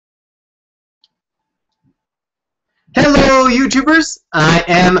Hello YouTubers, I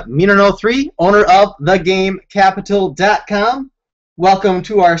am Meaner03, owner of thegamecapital.com. Welcome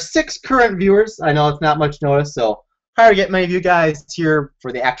to our 6 current viewers. I know it's not much notice, so hard to get many of you guys here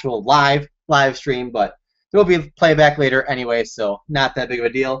for the actual live stream, but there will be playback later anyway, so not that big of a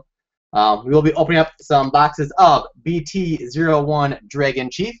deal. We will be opening up some boxes of BT01 Dragon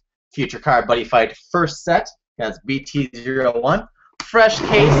Chief, Future Card Buddyfight first set. That's BT01. Fresh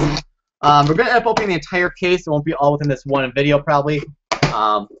case. We're going to end up opening the entire case. It won't be all within this one video, probably.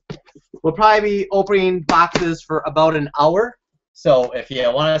 We'll probably be opening boxes for about an hour. So if you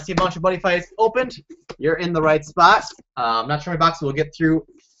want to see a bunch of Buddyfights opened, you're in the right spot. I'm not sure how many boxes we'll get through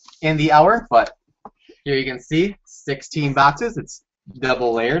in the hour, but here you can see 16 boxes. It's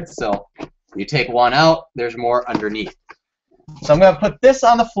double layered, so you take one out, there's more underneath. So I'm going to put this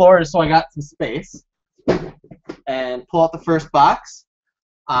on the floor just so I got some space and pull out the first box.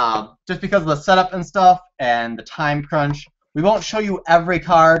 Just because of the setup and stuff and the time crunch, we won't show you every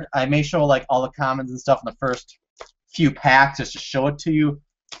card. I may show like all the commons and stuff in the first few packs just to show it to you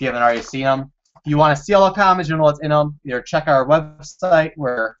if you haven't already seen them. If you want to see all the commons, you know what's in them, either check our website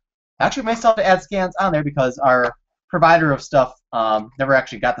where actually we may still have to add scans on there because our provider of stuff never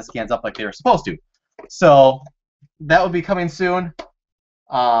actually got the scans up like they were supposed to. So that will be coming soon.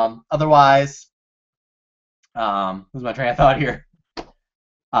 Otherwise, lose my train of thought here.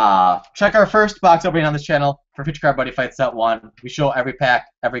 Check our first box opening on this channel for Future Card Buddyfight Set 1. We show every pack,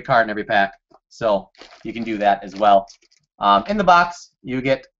 every card in every pack, so you can do that as well. In the box, you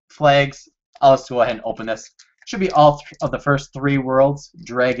get flags. I'll just go ahead and open this. Should be all of the first 3 worlds,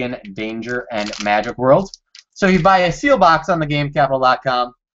 Dragon, Danger, and Magic worlds. So if you buy a seal box on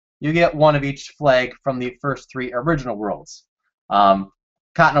thegamecapital.com, you get one of each flag from the first 3 original worlds.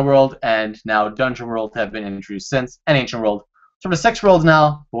 Continental World and now Dungeon World have been introduced since, and Ancient World. So there's 6 worlds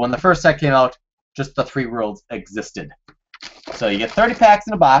now, but when the first set came out, just the 3 worlds existed. So you get 30 packs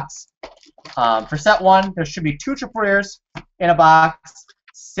in a box. For set 1, there should be 2 triple rares in a box,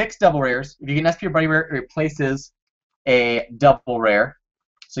 6 double rares. If you get an SP or Buddy rare, it replaces a double rare.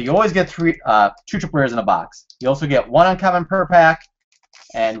 So you always get 2 triple rares in a box. You also get 1 uncommon per pack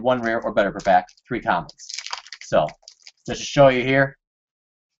and 1 rare or better per pack, 3 commons. So just to show you here,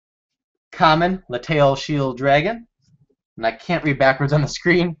 common, Latail Shield Dragon. And I can't read backwards on the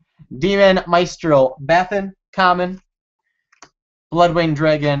screen. Demon Maestro Bathin, common. Bloodwing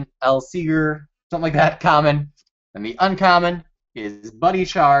Dragon El Seeger, something like that, common. And the uncommon is Buddy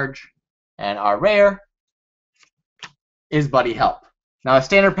Charge, and our rare is Buddy Help. Now a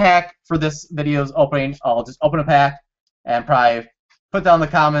standard pack for this video's opening, I'll just open a pack and probably put down the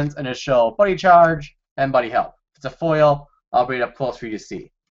commons and just show Buddy Charge and Buddy Help. If it's a foil, I'll bring it up close for you to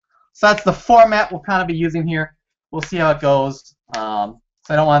see. So that's the format we'll kind of be using here. We'll see how it goes. So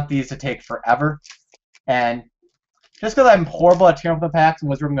I don't want these to take forever. And just because I'm horrible at tearing up the packs and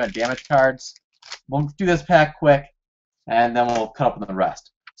was going to damage cards, we'll do this pack quick, and then we'll cut up on the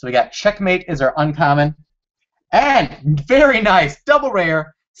rest. So we got Checkmate is our uncommon. And very nice, double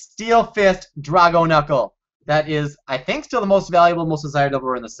rare, Steel Fist Drago Knuckle. That is, I think, still the most valuable, most desired double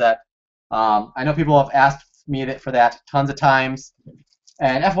rare in the set. I know people have asked me for that tons of times.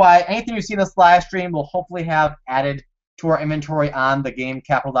 And FYI, anything you see in this live stream will hopefully have added to our inventory on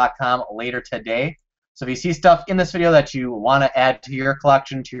thegamecapital.com later today. So if you see stuff in this video that you want to add to your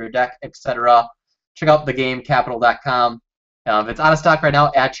collection, to your deck, etc., check out thegamecapital.com. If it's out of stock right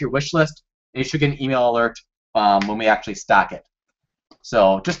now, add to your wish list. And you should get an email alert when we actually stock it.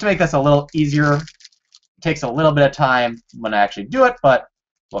 So just to make this a little easier, it takes a little bit of time when I actually do it, but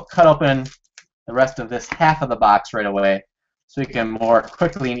we'll cut open the rest of this half of the box right away, so you can more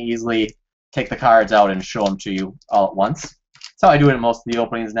quickly and easily take the cards out and show them to you all at once. That's how I do it in most of the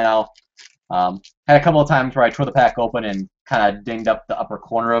openings now. Had a couple of times where I tore the pack open and kind of dinged up the upper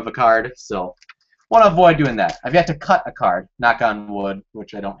corner of a card, so want to avoid doing that. I've yet to cut a card, knock on wood,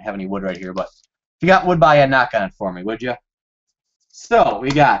 which I don't have any wood right here, but if you got wood by, knock on it for me, would you? So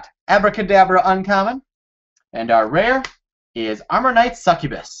we got Abracadabra uncommon, and our rare is Armor Knight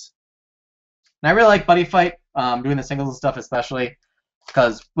Succubus. And I really like Buddyfight, doing the singles and stuff especially,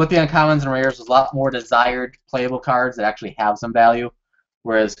 because with the uncommons and rares, there's a lot more desired playable cards that actually have some value.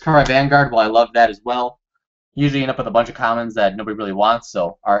 Whereas Kara Vanguard, well, I love that as well. Usually end up with a bunch of commons that nobody really wants,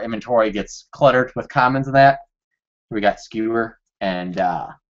 so our inventory gets cluttered with commons and that. We got Skewer, and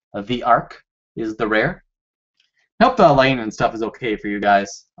the Arc is the rare. I hope the lighting and stuff is okay for you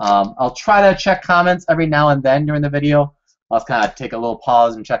guys. I'll try to check comments every now and then during the video. I'll just kind of take a little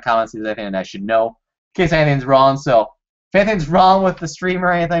pause and check comments, see if there's anything I should know, in case anything's wrong. So if anything's wrong with the stream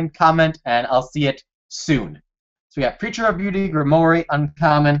or anything, comment, and I'll see it soon. So we got Preacher of Beauty, Grimoire,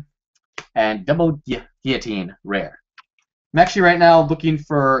 uncommon, and Double Guillotine, rare. I'm actually right now looking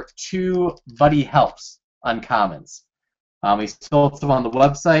for 2 Buddy Helps uncommons. We sold some on the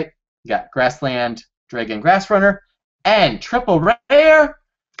website. We got Grassland Dragon Grass Runner and triple rare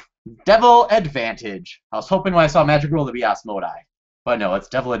Devil Advantage. I was hoping when I saw Magic Roll to be Osmodai, but no, it's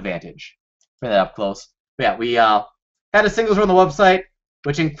Devil Advantage. Bring that up close. But yeah, we had a singles run on the website,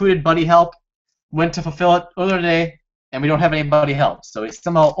 which included Buddy Help. Went to fulfill it earlier today, and we don't have any Buddy Helps. So we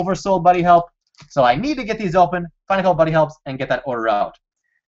somehow oversold Buddy Help. So I need to get these open, find a couple Buddy Helps, and get that order out.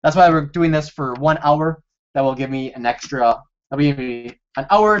 That's why we're doing this for 1 hour. That will give me an extra, that'll give me an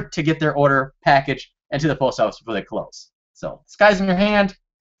hour to get their order package into the post office before they close. So, Skies in your hand,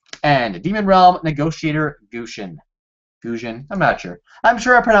 and Demon Realm Negotiator Gushin. Gushin? I'm not sure. I'm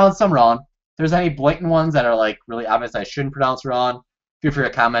sure I pronounced some wrong. If there's any blatant ones that are like really obvious I shouldn't pronounce wrong, feel free to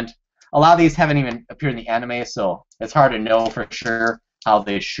comment. A lot of these haven't even appeared in the anime, so it's hard to know for sure how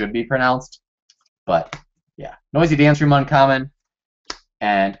they should be pronounced. But, yeah. Noisy Dance Room uncommon,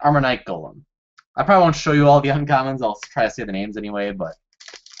 and Armor Knight Golem. I probably won't show you all the uncommons. I'll try to say the names anyway, but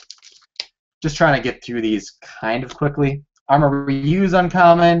just trying to get through these kind of quickly. Armor Reuse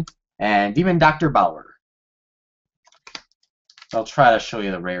uncommon, and Demon Dr. Bauer. I'll try to show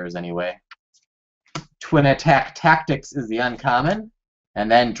you the rares anyway. Twin Attack Tactics is the uncommon,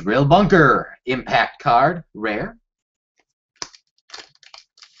 and then Drill Bunker Impact card, rare.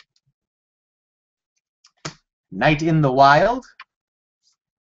 Night in the Wild,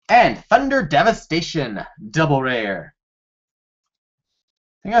 and Thunder Devastation, double rare.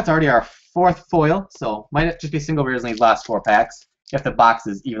 I think that's already our 4th foil, so might just be single rares in these last 4 packs, if the box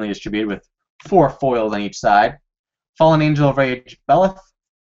is evenly distributed with 4 foils on each side. Fallen Angel of Rage, Belith,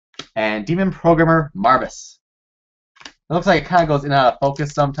 and Demon Programmer, Marbus. It looks like it kind of goes in and out of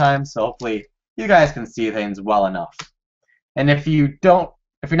focus sometimes, so hopefully you guys can see things well enough. And if you're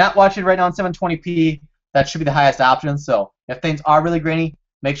not watching right now in 720p, that should be the highest option, so if things are really grainy,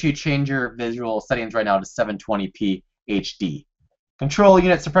 make sure you change your visual settings right now to 720p HD. Control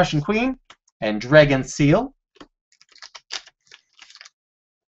Unit Suppression Queen, and Dragon Seal.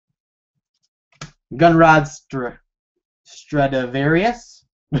 Gunrod Stradivarius,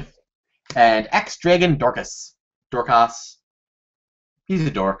 and X-Dragon Dorcas. Dorcas. He's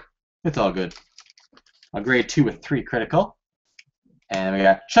a dork. It's all good. A grade 2 with 3 critical. And we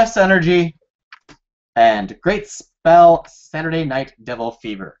got Chest Energy, and Great Spell Saturday Night Devil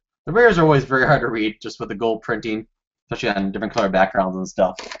Fever. The rares are always very hard to read, just with the gold printing, especially on different color backgrounds and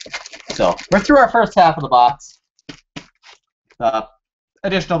stuff. So, we're through our first half of the box. The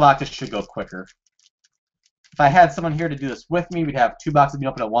additional boxes should go quicker. If I had someone here to do this with me, we'd have 2 boxes being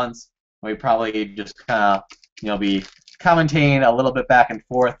open at once. We'd probably just kind of, be commentating a little bit back and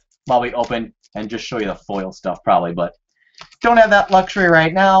forth while we open and just show you the foil stuff, probably. But don't have that luxury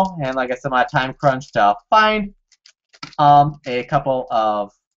right now, and like I said, I'm on a time crunch to find a couple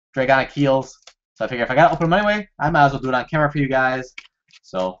of Dragonic Heals. So I figure if I gotta open them anyway, I might as well do it on camera for you guys.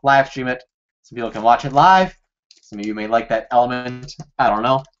 So live stream it. Some people can watch it live. Some of you may like that element. I don't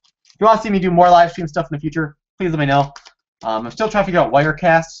know. If you want to see me do more live stream stuff in the future, please let me know. I'm still trying to figure out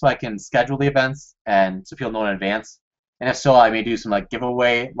Wirecast so I can schedule the events and so people know in advance. And if so, I may do some like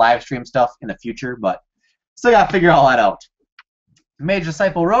giveaway live stream stuff in the future, but still gotta figure all that out. Mage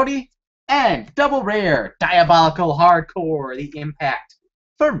Disciple Rhodey, and double rare Diabolical Hardcore, the Impact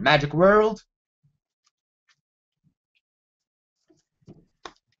for Magic World.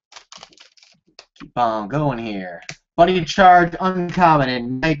 Keep on going here. Buddy Charge uncommon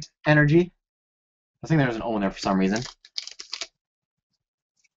and Night Energy. I think there's an O in there for some reason.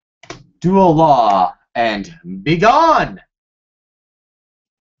 Dual Law and Begone.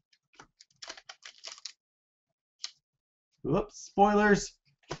 Whoops, spoilers.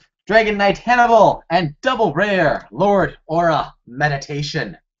 Dragon Knight Hannibal and double rare Lord Aura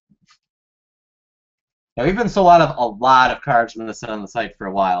Meditation. Now we've been sold out of a lot of cards from this set on the site for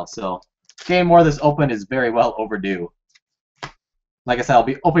a while, so getting more of this open is very well overdue. Like I said, I'll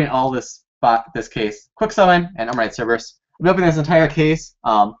be opening all this case. Quick Summon and Armor Knight Cerberus. I'll be opening this entire case.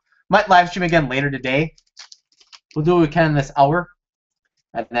 Might live stream again later today. We'll do what we can in this hour,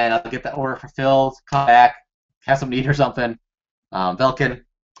 and then I'll get the order fulfilled, come back, have some need or something, Velkin,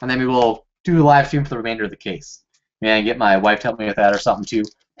 and then we will do a live stream for the remainder of the case. Maybe get my wife to help me with that or something too.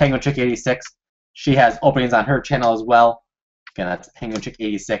 Penguin Chick 86. She has openings on her channel as well. Again, that's Penguin Chick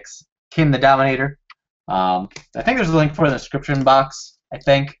 86. Kin the Dominator. I think there's a link for it in the description box, I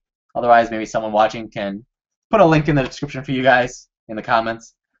think. Otherwise, maybe someone watching can put a link in the description for you guys in the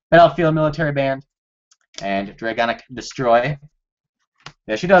comments. Battlefield Military Band and Dragonic Destroy.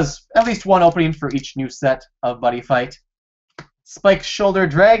 Yeah, she does at least one opening for each new set of Buddyfight. Spike Shoulder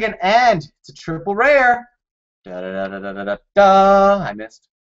Dragon, and it's a triple rare Da da da da da da da. I missed.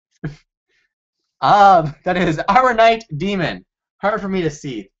 That is Armor Knight Demon. Hard for me to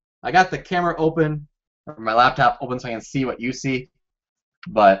see. I got the camera open, or my laptop open, so I can see what you see,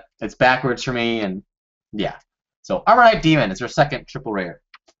 but it's backwards for me, and yeah. So Armor Knight Demon is our second triple rare.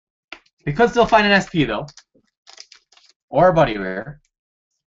 We could still find an SP though, or a Buddy rare.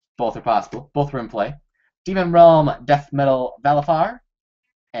 Both are possible. Both were in play. Demon Realm Death Metal Valifar,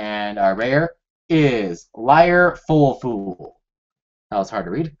 and our rare is Liar Full Fool. That was hard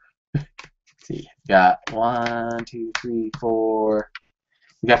to read. Let's see, we got 1, 2, 3, 4.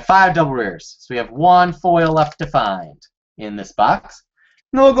 We got 5 double rares, so we have 1 foil left to find in this box.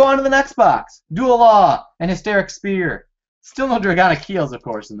 And we'll go on to the next box. Dual Law and Hysteric Spear. Still no Dragonic Keels, of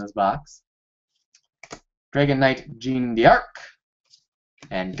course, in this box. Dragon Knight Jean d'Arc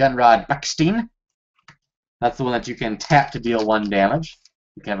and Gunrod Beckstein. That's the one that you can tap to deal 1 damage.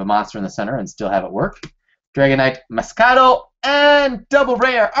 You can have a monster in the center and still have it work. Dragon Knight Moscato and double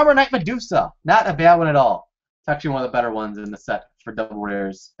rare Armor Knight Medusa. Not a bad one at all. It's actually one of the better ones in the set for double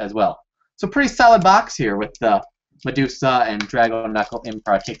rares as well. So pretty solid box here with the Medusa and Dragon Knuckle in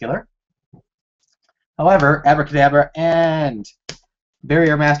particular. However, Abracadabra and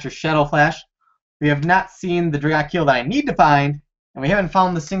Barrier Master Shadow Flash, we have not seen the Dragakeel that I need to find, and we haven't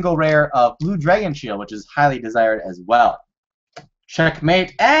found the single rare of Blue Dragon Shield, which is highly desired as well.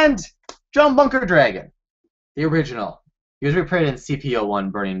 Checkmate and Jump Bunker Dragon, the original. He was reprinted in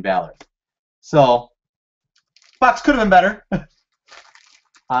CP01 Burning Valor. So, box could have been better.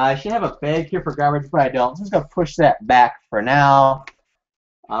 I should have a bag here for garbage, but I don't. So I'm just going to push that back for now.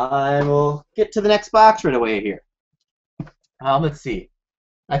 I will get to the next box right away here. Let's see.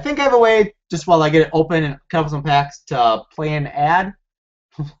 I think I have a way, just while I get it open and cut up some packs, to play an ad.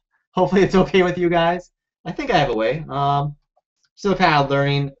 Hopefully it's okay with you guys. I think I have a way. Still kind of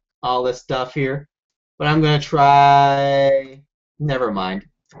learning all this stuff here. But I'm going to try... Never mind.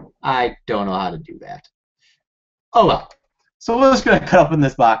 I don't know how to do that. Oh well. So we're just going to cut open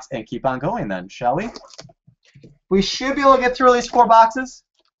this box and keep on going then, shall we? We should be able to get through at least 4 boxes.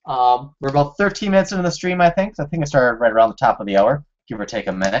 We're about 13 minutes into the stream, I think. So I think I started right around the top of the hour, give or take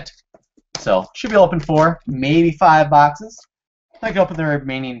a minute. So should be open 4, maybe 5 boxes. I can open the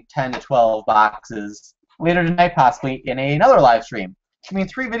remaining 10 to 12 boxes later tonight, possibly in another live stream. I mean,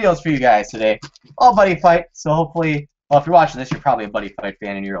 3 videos for you guys today, all Buddyfight. So hopefully, well, if you're watching this, you're probably a Buddyfight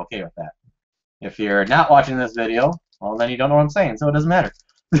fan and you're okay with that. If you're not watching this video, well, then you don't know what I'm saying, so it doesn't matter.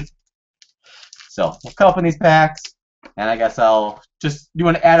 So we'll cut open these packs, and I guess I'll just do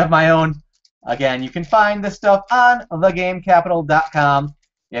an ad of my own. Again, you can find this stuff on thegamecapital.com.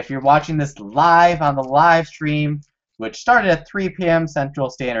 If you're watching this live on the live stream, which started at 3 p.m. Central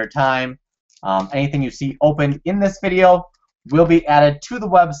Standard Time, anything you see opened in this video will be added to the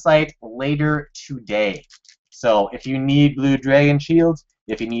website later today. So if you need Blue Dragon Shields,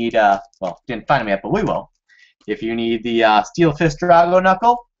 if you need, well, didn't find them yet, but we will. If you need the Steel Fist Drago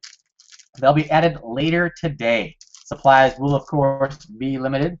Knuckle, they'll be added later today. Supplies will, of course, be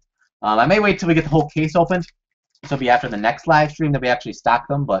limited. I may wait till we get the whole case opened. This will be after the next live stream that we actually stock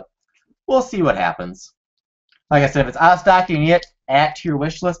them, but we'll see what happens. Like I said, if it's out of stock, you need it, add to your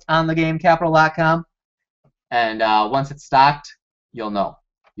wish list on thegamecapital.com. And once it's stocked, you'll know.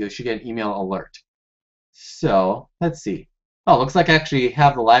 You should get an email alert. So, let's see. Oh, looks like I actually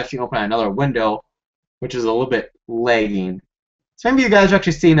have the live stream open on another window, which is a little bit lagging. So maybe you guys are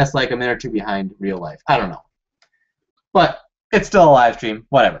actually seeing us like a minute or 2 behind real life. I don't know. But it's still a live stream.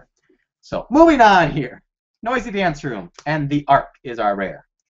 Whatever. So, moving on here. Noisy Dance Room. And the Arc is our rare.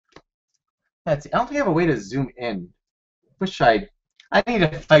 Let's see. I don't think I have a way to zoom in. I need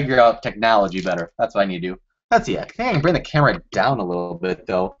to figure out technology better. That's what I need to do. Let's see. I think I can bring the camera down a little bit,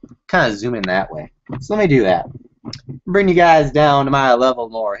 though. Kind of zoom in that way. So let me do that. Bring you guys down to my level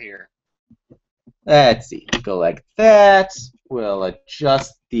more here. Let's see. Go like that. We'll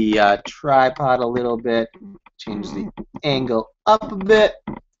adjust the tripod a little bit. Change the angle up a bit.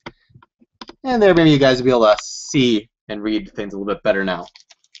 And there, maybe you guys will be able to see and read things a little bit better now.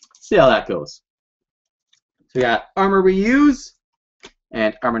 See how that goes. So we got Armor Reuse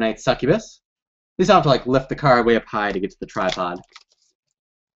and Armor Knight Succubus. These have to like lift the card way up high to get to the tripod.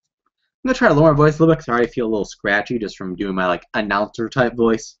 I'm gonna try to lower my voice a little bit because I already feel a little scratchy just from doing my like announcer type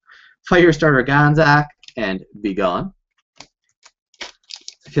voice. Firestarter Gonzak and Be Gone.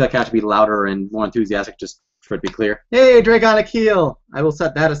 I feel like I have to be louder and more enthusiastic just for it to be clear. Hey, Dragonic Heel! I will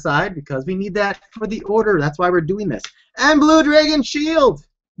set that aside because we need that for the order. That's why we're doing this. And Blue Dragon Shield!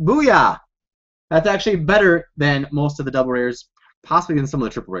 Booyah! That's actually better than most of the double rares, possibly than some of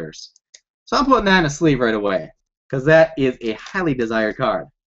the triple rares. So I'm putting that in a sleeve right away because that is a highly desired card.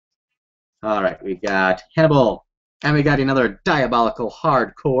 Alright, we got Hannibal, and we got another Diabolical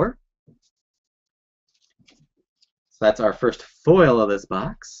Hardcore. So that's our first foil of this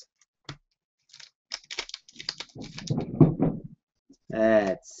box.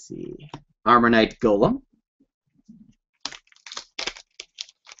 Let's see. Armor Knight Golem.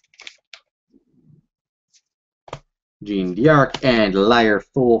 Jean D'Arc and Liar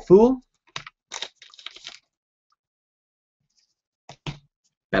Full Fool.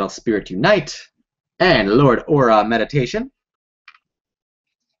 Battle Spirit Unite. And Lord Aura Meditation.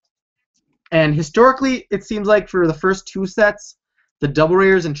 And historically, it seems like for the first two sets, the double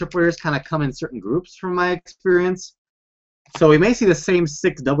rares and triple rares kind of come in certain groups from my experience. So we may see the same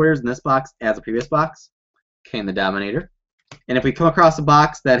 6 double rares in this box as the previous box. Kane the Dominator. And if we come across a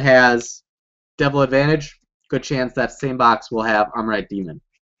box that has Devil Advantage, good chance that same box will have Armor Knight Demon.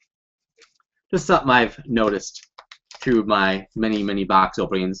 Just something I've noticed through my many box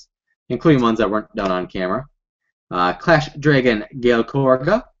openings, including ones that weren't done on camera. Clash Dragon Gale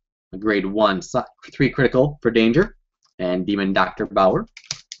Korga, a grade 1, 3 critical for danger, and Demon Dr. Bauer.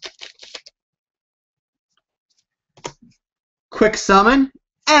 Quick Summon,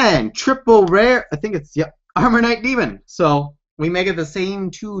 and triple rare, I think it's, yep, Armor Knight Demon. So we may get the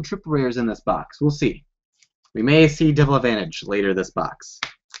same 2 triple rares in this box. We'll see. We may see Devil Advantage later this box.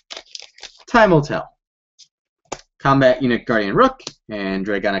 Time will tell. Combat Unit Guardian Rook and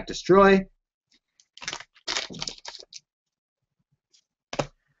Dragonic Destroy.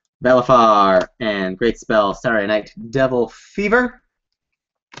 Belifar and Great Spell Saturday Night Devil Fever.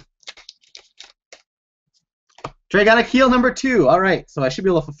 Dragonic Heal number 2. Alright, so I should be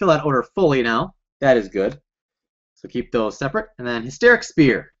able to fulfill that order fully now. That is good. So keep those separate. And then Hysteric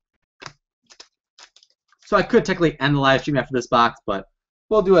Spear. So I could technically end the live stream after this box, but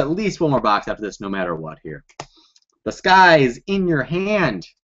we'll do at least one more box after this no matter what here. The Sky's in Your Hand.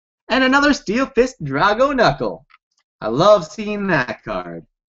 And another Steel Fist Drago Knuckle. I love seeing that card,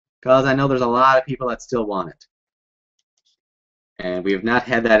 because I know there's a lot of people that still want it. And we have not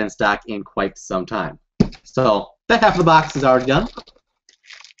had that in stock in quite some time. So that half of the box is already done.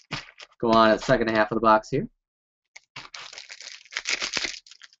 Go on to the second half of the box here.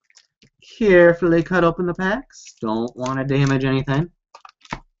 Carefully cut open the packs. Don't want to damage anything.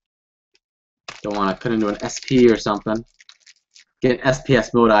 Don't want to cut into an SP or something. Get an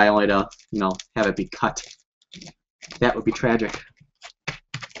SPS mode eye only to, have it be cut. That would be tragic.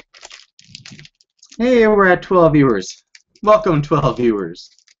 Hey, we're at 12 viewers. Welcome, 12 viewers.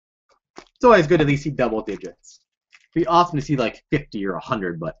 It's always good to at least see double digits. We often see like 50 or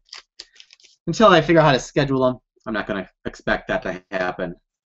 100, but until I figure out how to schedule them, I'm not going to expect that to happen.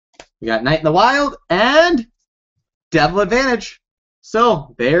 We got Night in the Wild and Devil Advantage.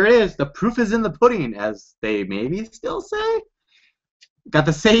 So there it is. The proof is in the pudding, as they maybe still say. Got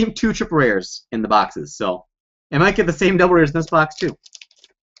the same 2 triple rares in the boxes, so I might get the same double rares in this box too.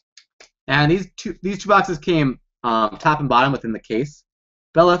 And these two boxes came top and bottom within the case.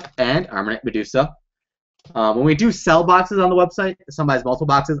 Belith and Armor Knight Medusa. When we do sell boxes on the website, if somebody has multiple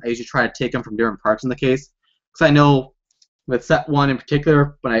boxes, I usually try to take them from different parts in the case, because I know with set 1 in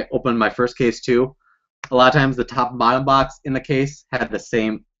particular, when I opened my first case too, a lot of times the top and bottom box in the case had the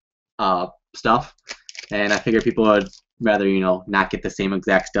same stuff, and I figured people would rather, not get the same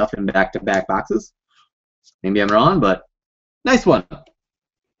exact stuff in back-to-back boxes. Maybe I'm wrong, but nice one.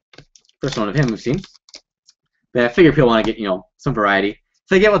 First one of him we've seen. But I figure people want to get, some variety. If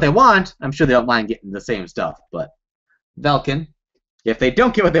they get what they want, I'm sure they don't mind getting the same stuff. But Velkin, if they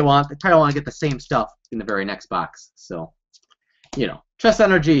don't get what they want, they probably want to get the same stuff in the very next box. So, Trust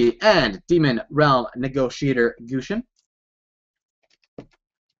Energy and Demon Realm Negotiator Gushin.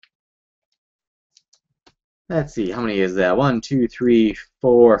 Let's see, how many is that? 1, 2, 3,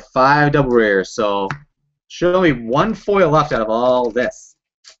 4, 5 double rares. So, should only 1 foil left out of all this.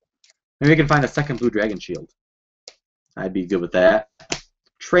 Maybe we can find a second Blue Dragon Shield. I'd be good with that.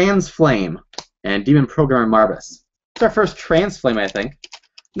 Transflame and Demon Programmer Marbus. It's our first Transflame, I think.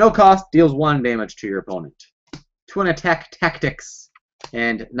 No cost, deals 1 damage to your opponent. Twin Attack Tactics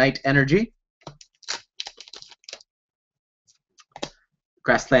and Night Energy.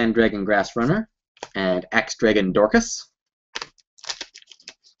 Grassland Dragon Grass Runner and Axe Dragon Dorcas.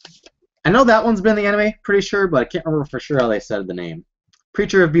 I know that one's been in the anime, pretty sure, but I can't remember for sure how they said the name.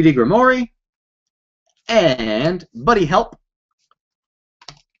 Preacher of Beauty Grimori and Buddy Help.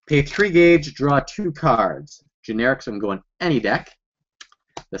 Pay 3 gauge, draw 2 cards. Generic, so I'm going any deck.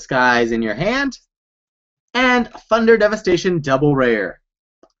 The Sky's in Your Hand. And Thunder Devastation double rare.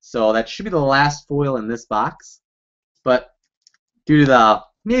 So that should be the last foil in this box. But due to the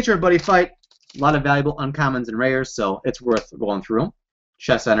nature of Buddyfight, a lot of valuable uncommons and rares, so it's worth going through them.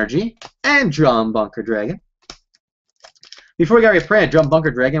 Chess Energy, and Drum Bunker Dragon. Before we got reprinted, Drum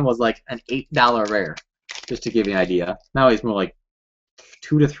Bunker Dragon was like an $8 rare, just to give you an idea. Now he's more like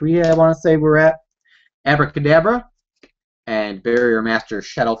 2 to 3, I want to say we're at. Abracadabra, and Barrier Master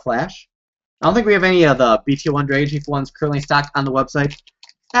Shadow Flash. I don't think we have any of the BT01 Dragon Chief ones currently stocked on the website.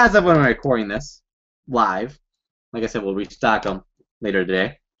 As of when I'm recording this, live. Like I said, we'll restock them later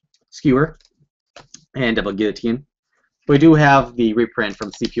today. Skewer and Double Guillotine. We do have the reprint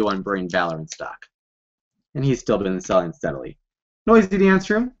from CP1 Brain Valor in stock. And he's still been selling steadily. Noisy Dance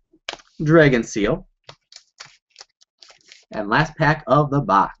Room, Dragon Seal, and last pack of the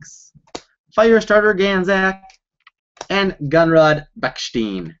box, Firestarter Ganzak, and Gunrod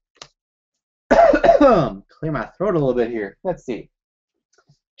Beckstein. Clear my throat a little bit here. Let's see.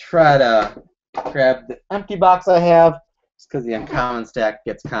 Try to grab the empty box I have, just because the uncommon stack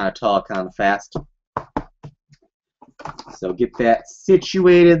gets kind of tall, kind of fast. So get that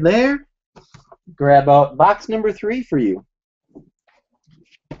situated there. Grab out box number 3 for you.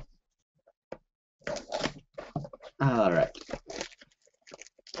 All right.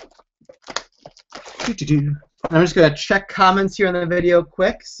 I'm just gonna check comments here on the video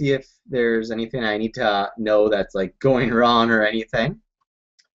quick, see if there's anything I need to know that's like going wrong or anything.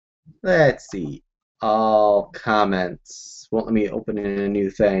 Let's see. All comments. Won't let me open in a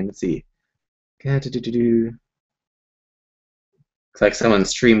new thing. Let's see. Looks like someone's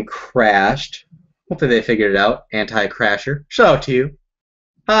stream crashed. Hopefully they figured it out. Anti-crasher. Shout out to you.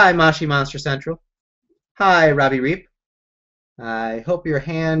 Hi, Mashi Monster Central. Hi, Robbie Reap. I hope your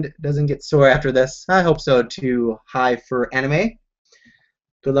hand doesn't get sore after this. I hope so too. Hi for anime.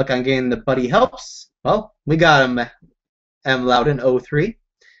 Good luck on getting the Buddy Helps. Well, we got him. M. Loudon 03.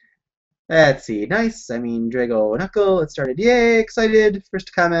 Let's see. Nice. I mean, Drago Knuckle. It started. Yay. Excited.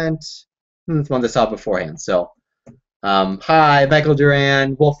 First comment. It's one I saw beforehand. So, hi, Michael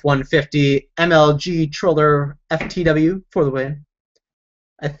Duran, Wolf 150, MLG Troller FTW for the win.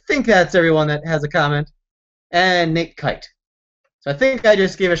 I think that's everyone that has a comment. And Nate Kite. So I think I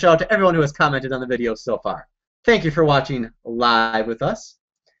just gave a shout out to everyone who has commented on the video so far. Thank you for watching live with us.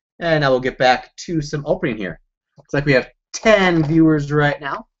 And I will get back to some opening here. Looks like we have 10 viewers right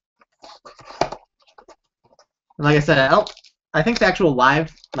now. And like I said, I think the actual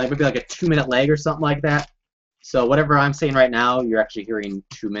live would be like a 2-minute lag or something like that. So whatever I'm saying right now, you're actually hearing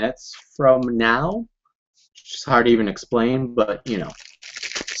 2 minutes from now. It's hard to even explain, but you know.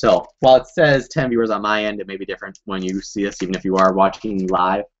 So while it says 10 viewers on my end, it may be different when you see us, even if you are watching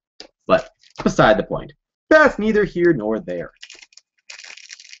live. But beside the point. That's neither here nor there.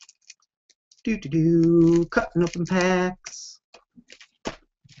 Cutting open packs.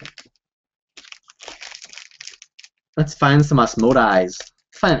 Let's find some Osmodis. Let's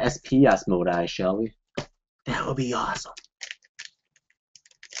find an SP Osmodi, shall we? That would be awesome.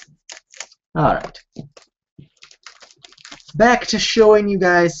 Alright. Back to showing you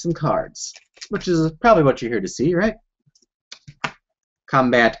guys some cards, which is probably what you're here to see, right?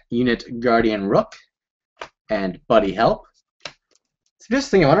 Combat Unit Guardian Rook and Buddy Help. So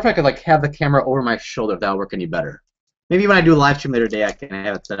just thinking, I wonder if I could like have the camera over my shoulder if that would work any better. Maybe when I do a live stream later today, I can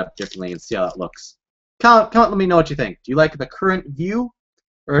have it set up differently and see how it looks. Comment, let me know what you think. Do you like the current view,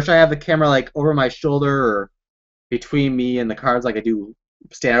 or should I have the camera like over my shoulder or between me and the cards like I do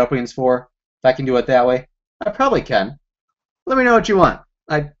standard openings for? If I can do it that way, I probably can. Let me know what you want.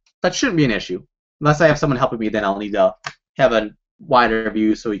 That shouldn't be an issue. Unless I have someone helping me, then I'll need to have a wider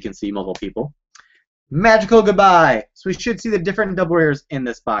view so you can see multiple people. Magical Goodbye. So we should see the different double rares in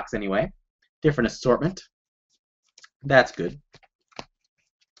this box anyway. Different assortment. That's good.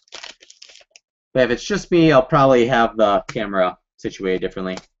 But if it's just me, I'll probably have the camera situated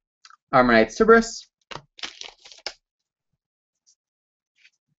differently. Armor Knight Cerberus.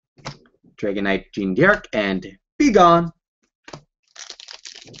 Dragon Knight Jean Derrick and Be Gone.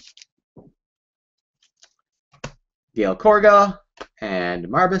 Gale Korga and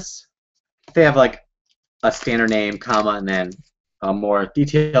Marbus. They have like a standard name, comma, and then a more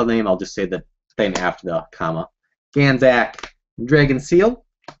detailed name. I'll just say the thing after the comma. Ganzak, Dragon Seal.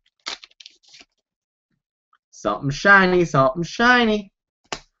 Something shiny, something shiny.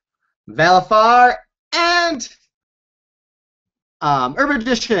 Valifar and Urban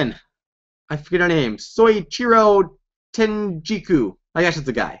Edition. I forget her name. Soichiro Tenjiku. I guess it's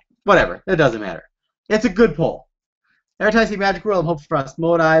a guy. Whatever. It doesn't matter. It's a good pull. Every time I see Magic World, I'm hoping for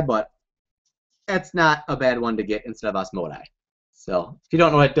Osmodi, but that's not a bad one to get instead of Osmodi. So, if you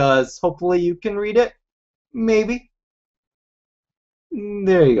don't know what it does, hopefully you can read it. Maybe.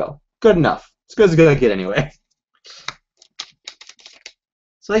 There you go. Good enough. It's good as good as get anyway.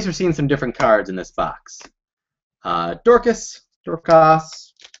 So at least we're seeing some different cards in this box. Dorcas,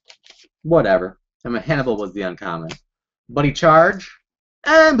 Dorcas, whatever. I mean, Hannibal was the uncommon. Buddy Charge,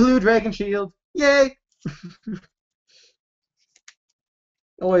 and Blue Dragon Shield. Yay!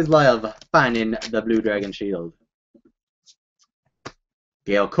 Always love finding the Blue Dragon Shield.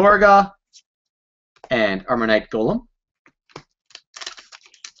 Gale Korga, and Armor Knight Golem.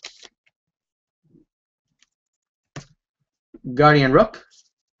 Guardian Rook,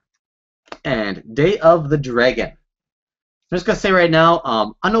 and Day of the Dragon. I'm just going to say right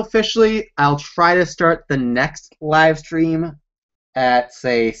now, unofficially, I'll try to start the next live stream at,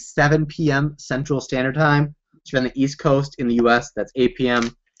 say, 7 p.m. Central Standard Time. If you're on the East Coast in the U.S., that's 8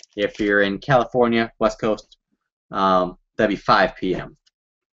 p.m. If you're in California, West Coast, that'd be 5 p.m.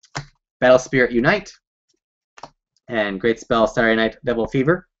 Battle Spirit Unite, and Great Spell Starry Night Devil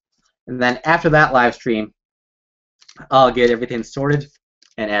Fever. And then after that live stream, I'll get everything sorted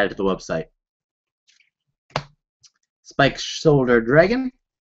and added to the website. Spike Shoulder Dragon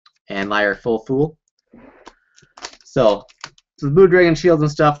and Liar Full Fool. So the Blue Dragon Shields and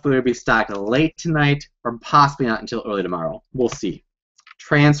stuff will be stocked late tonight or possibly not until early tomorrow. We'll see.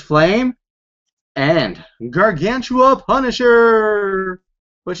 Transflame and Gargantua Punisher,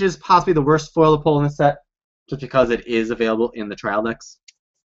 which is possibly the worst foil to pull in this set just because it is available in the trial decks,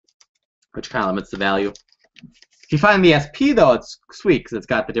 which kind of limits the value. If you find the SP, though, it's sweet because it's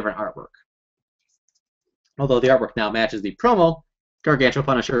got the different artwork. Although the artwork now matches the promo Gargantua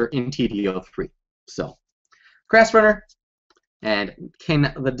Punisher in TDO3. So, Grass Runner and King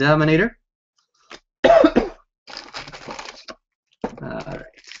the Dominator. Alright.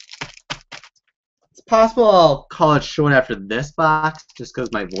 It's possible I'll call it short after this box just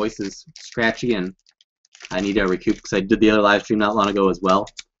because my voice is scratchy and I need to recoup because I did the other live stream not long ago as well.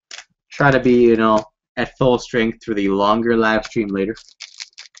 Try to be, you know, at full strength through the longer live stream later.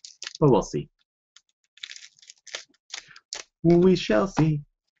 But we'll see. We shall see.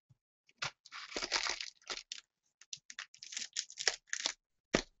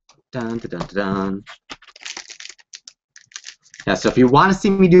 Dun, dun, dun, dun. Yeah, so if you want to see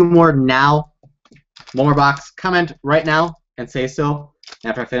me do more now, more box, comment right now and say so.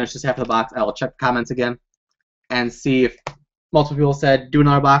 After I finish this half of the box, I will check comments again and see if multiple people said do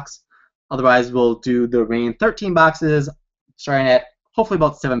another box. Otherwise, we'll do the remaining 13 boxes starting at hopefully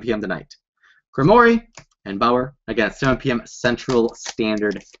about 7 p.m. tonight. Grimoire and Bauer, again, at 7 p.m. Central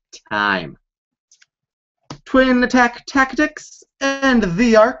Standard Time. Twin Attack Tactics and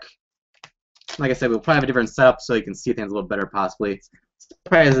the Arc. Like I said, we'll probably have a different setup so you can see things a little better, possibly. It's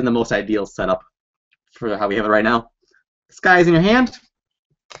probably isn't the most ideal setup for how we have it right now. Sky is in your hand.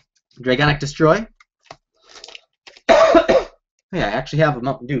 Dragonic Destroy. Yeah, I actually have a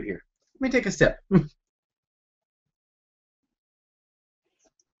Mountain Dew here. Let me take a sip.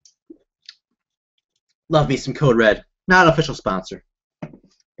 Love me some Code Red. Not an official sponsor.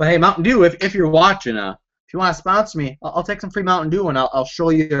 But hey, Mountain Dew, if you're watching, if you want to sponsor me, I'll take some free Mountain Dew and I'll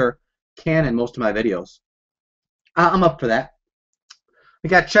show you your can in most of my videos. I'm up for that. We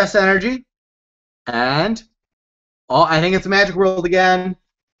got Chess Energy. And, oh, I think it's Magic World again.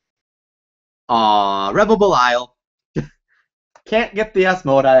 Rebel Belial. Can't get the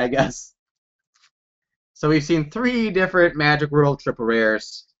S-Mode, I guess. So we've seen 3 different Magic World triple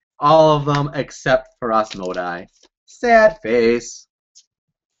rares. All of them except for Osmodai. Sad face.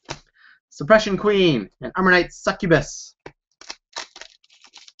 Suppression Queen and Armor Knight Succubus.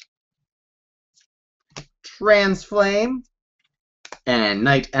 Transflame and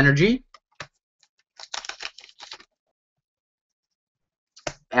Night Energy.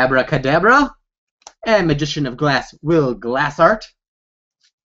 Abracadabra and Magician of Glass Will Glassart.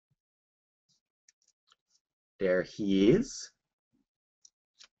 There he is.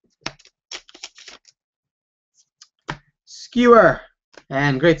 Skewer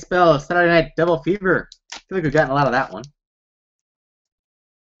and Great Spell Saturday Night Devil Fever. I feel like we've gotten a lot of that one.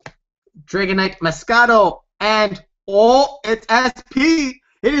 Dragon Knight Moscato and oh, it's SP.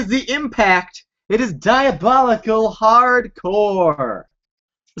 It is the Impact. It is Diabolical Hardcore.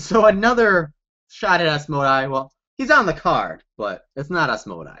 So another shot at Asmodai. Well, he's on the card, but it's not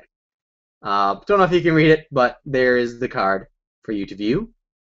Asmodai. Don't know if you can read it, but there is the card for you to view.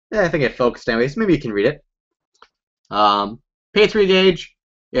 Yeah, I think it focused anyways. Maybe you can read it. Pay 3 gauge.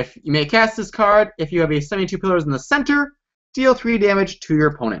 If you may cast this card, if you have a 72 pillars in the center, deal 3 damage to your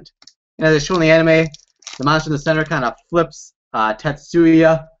opponent. And as it's shown in the anime, the monster in the center kind of flips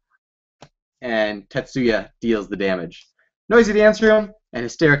Tetsuya, and Tetsuya deals the damage. Noisy Dance Room and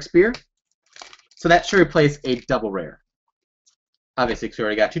Hysteric Spear. So that should replace a double rare. Obviously, because we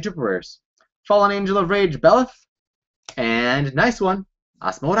already got 2 triple rares. Fallen Angel of Rage Belith, and nice one,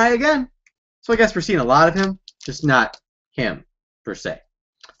 Asmodai again. So I guess we're seeing a lot of him, just not him. per se.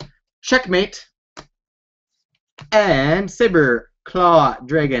 Checkmate. And Saber Claw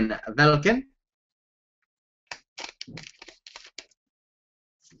Dragon Velkin.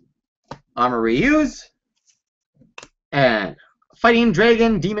 Armor Reuse. And Fighting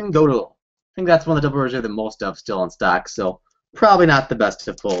Dragon Demon Godel. I think that's one of the double rares we have the most of still in stock, so probably not the best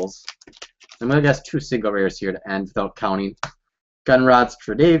of pulls. I'm going to guess 2 single rares here to end without counting. Gunrod,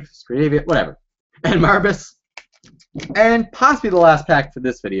 Stradivia, whatever. And Marbus. And possibly the last pack for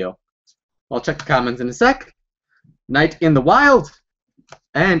this video. I'll check the comments in a sec. Night in the Wild.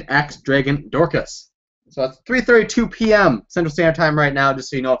 And Axe Dragon Dorcas. So it's 3:32 p.m. Central Standard Time right now, just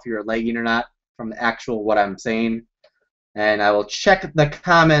so you know if you're lagging or not from the actual what I'm saying. And I will check the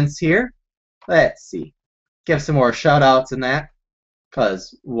comments here. Let's see. Give some more shout-outs in that,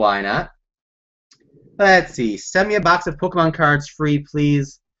 because why not? Let's see. Send me a box of Pokemon cards free,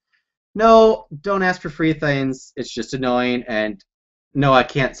 please. No, don't ask for free things. It's just annoying. And no, I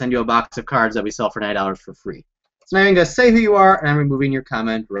can't send you a box of cards that we sell for $9 for free. So I'm not even going to say who you are, and I'm removing your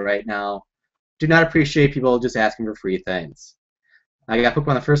comment right now. Do not appreciate people just asking for free things. I got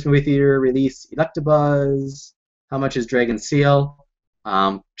Pokemon the first movie theater release, Electabuzz. How much is Dragon Seal?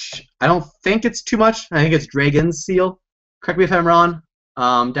 I don't think it's too much. I think it's Dragon Seal. Correct me if I'm wrong.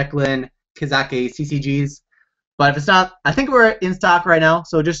 Declan, Kizake, CCGs. But if it's not, I think we're in stock right now.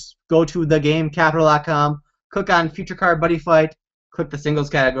 So just go to thegamecapital.com, click on Future Card Buddyfight, click the singles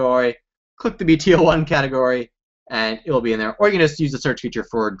category, click the BT01 category, and it will be in there. Or you can just use the search feature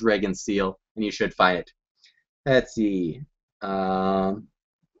for Dragon Seal, and you should find it. Let's see. Don't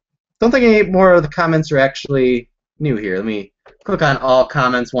think any more of the comments are actually new here. Let me click on all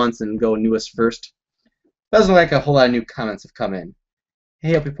comments once and go newest first. Doesn't look like a whole lot of new comments have come in.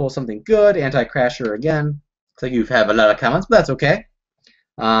 Hey, hope you pull something good. Anti-Crasher again. Looks like you have a lot of comments, but that's okay.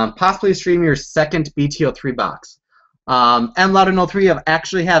 Possibly stream your second BT03 box. MLoudon03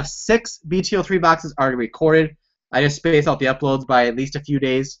 actually have 6 BT03 boxes already recorded. I just space out the uploads by at least a few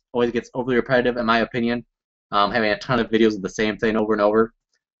days. Always gets overly repetitive, in my opinion. Having a ton of videos of the same thing over and over.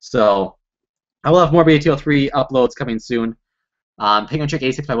 So I will have more BT03 uploads coming soon. Penguin Chick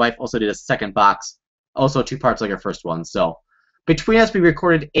 86, my wife, also did a second box. Also 2 parts like our first one. So between us, we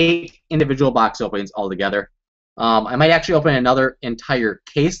recorded 8 individual box openings altogether. I might actually open another entire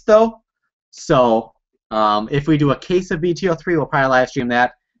case, though. So if we do a case of BT03, we'll probably live stream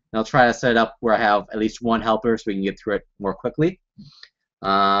that. And I'll try to set it up where I have at least one helper so we can get through it more quickly.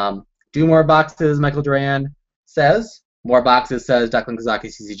 Do more boxes, Michael Duran says. More boxes, says Declan Kazaki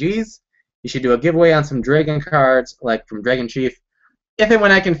CCGs. You should do a giveaway on some Dragon cards, like from Dragon Chief. If and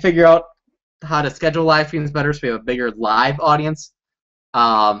when I can figure out how to schedule live streams better so we have a bigger live audience,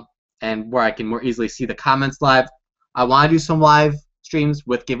 and where I can more easily see the comments live. I want to do some live streams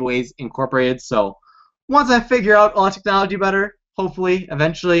with giveaways incorporated, so once I figure out all the technology better, hopefully,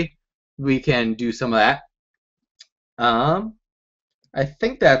 eventually, we can do some of that. I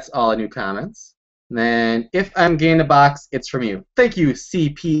think that's all the new comments. And then, if I'm getting a box, it's from you. Thank you,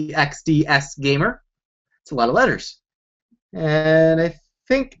 CPXDS Gamer. It's a lot of letters. And I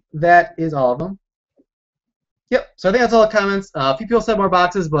think that is all of them. Yep, so I think that's all the comments. A few people said more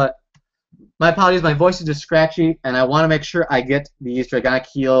boxes, but my apologies, my voice is just scratchy, and I want to make sure I get these Dragonic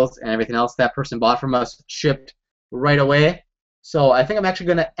Heels and everything else that person bought from us shipped right away. So I think I'm actually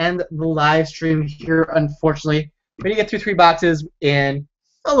going to end the live stream here, unfortunately. We're going to get through 3 boxes in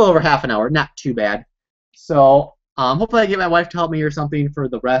a little over half an hour, not too bad. So hopefully I get my wife to help me or something for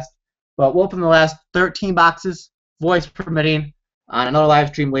the rest. But we'll open the last 13 boxes, voice permitting, on another live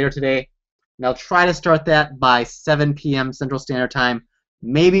stream later today. And I'll try to start that by 7 p.m. Central Standard Time,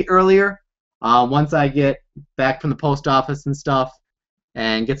 maybe earlier, once I get back from the post office and stuff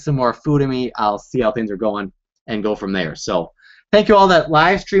and get some more food in me. I'll see how things are going and go from there. So thank you all that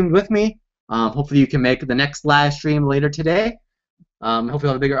live streamed with me. Hopefully you can make the next live stream later today. Hopefully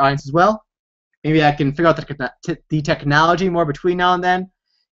you'll have a bigger audience as well. Maybe I can figure out the technology more between now and then.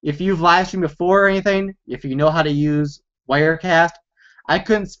 If you've live streamed before or anything, if you know how to use Wirecast, I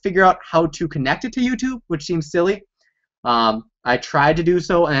couldn't figure out how to connect it to YouTube, which seems silly. I tried to do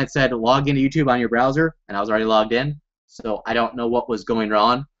so, and it said log into YouTube on your browser, and I was already logged in, so I don't know what was going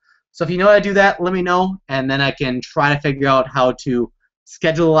wrong. So if you know how to do that, let me know, and then I can try to figure out how to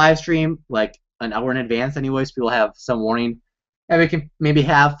schedule a live stream like an hour in advance anyway, so people have some warning. And we can maybe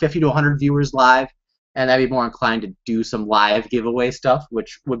have 50 to 100 viewers live, and I'd be more inclined to do some live giveaway stuff,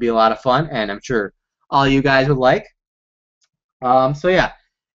 which would be a lot of fun, and I'm sure all you guys would like. So yeah,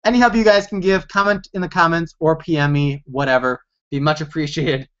 any help you guys can give, comment in the comments or PM me, whatever. Be much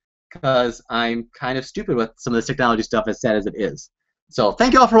appreciated, because I'm kind of stupid with some of this technology stuff, as sad as it is. So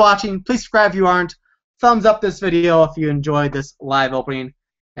thank you all for watching. Please subscribe if you aren't. thumbs up this video if you enjoyed this live opening.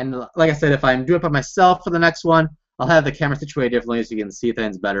 And like I said, if I'm doing it by myself for the next one, I'll have the camera situated differently so you can see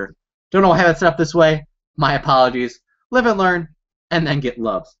things better. Don't know why I have it set up this way. My apologies. Live and learn, and then get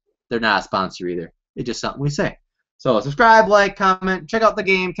love. They're not a sponsor either. It's just something we say. So subscribe, like, comment, check out the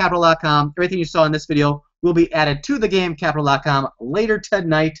game, Capital.com. Everything you saw in this video will be added to the game, Capital.com, later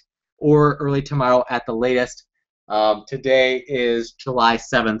tonight or early tomorrow at the latest. Today is July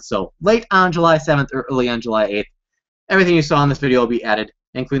 7th, so late on July 7th or early on July 8th. Everything you saw in this video will be added,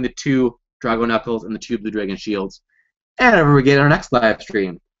 including the 2 Drago Knuckles and the 2 Blue Dragon Shields. And whenever we get our next live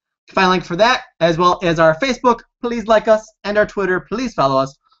stream. Find a link for that, as well as our Facebook, please like us, and our Twitter, please follow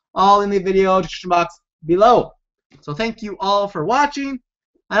us, all in the video description box below. So thank you all for watching,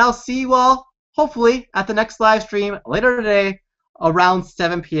 and I'll see you all, hopefully, at the next live stream later today, around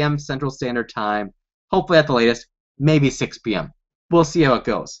 7 p.m. Central Standard Time. Hopefully at the latest, maybe 6 p.m. We'll see how it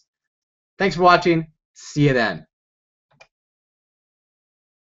goes. Thanks for watching. See you then.